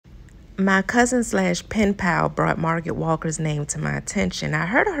My cousin slash pen pal brought Margaret Walker's name to my attention. I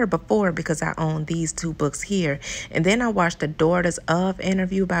heard of her before because I own these two books here. And then I watched the Daughters of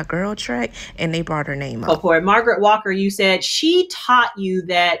interview by Girl Trek, and they brought her name up. For it. Margaret Walker, you said she taught you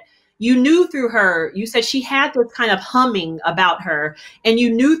that you knew through her, you said she had this kind of humming about her, and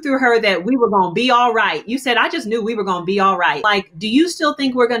you knew through her that we were going to be all right. You said, I just knew we were going to be all right. Like, do you still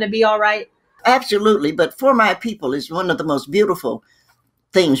think we're going to be all right? Absolutely. But For My People is one of the most beautiful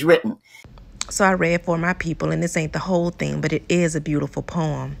things written. So I read For My People, and this ain't the whole thing, but it is a beautiful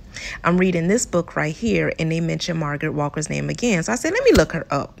poem. I'm reading this book right here, and they mention Margaret Walker's name again. So I said, let me look her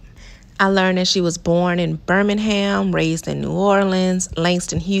up. I learned that she was born in Birmingham, raised in New Orleans.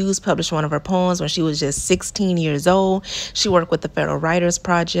 Langston Hughes published one of her poems when she was just 16 years old. She worked with the Federal Writers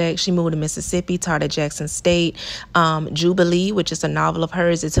Project. She moved to Mississippi, taught at Jackson State. Jubilee, which is a novel of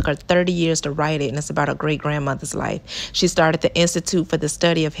hers, it took her 30 years to write it, and it's about her great-grandmother's life. She started the Institute for the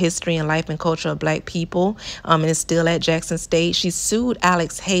Study of History and Life and Culture of Black People, and is still at Jackson State. She sued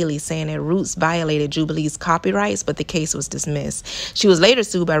Alex Haley, saying that Roots violated Jubilee's copyrights, but the case was dismissed. She was later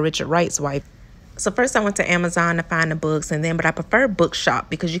sued by Richard Wright's wife. So first I went to Amazon to find the books, but I prefer Bookshop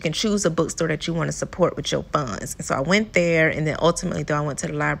because you can choose a bookstore that you want to support with your funds. And so I went there, and then ultimately though I went to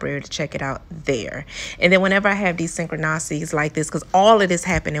the library to check it out there. And then whenever I have these synchronicities like this, because all of this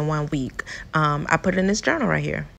happened in 1 week, I put it in this journal right here.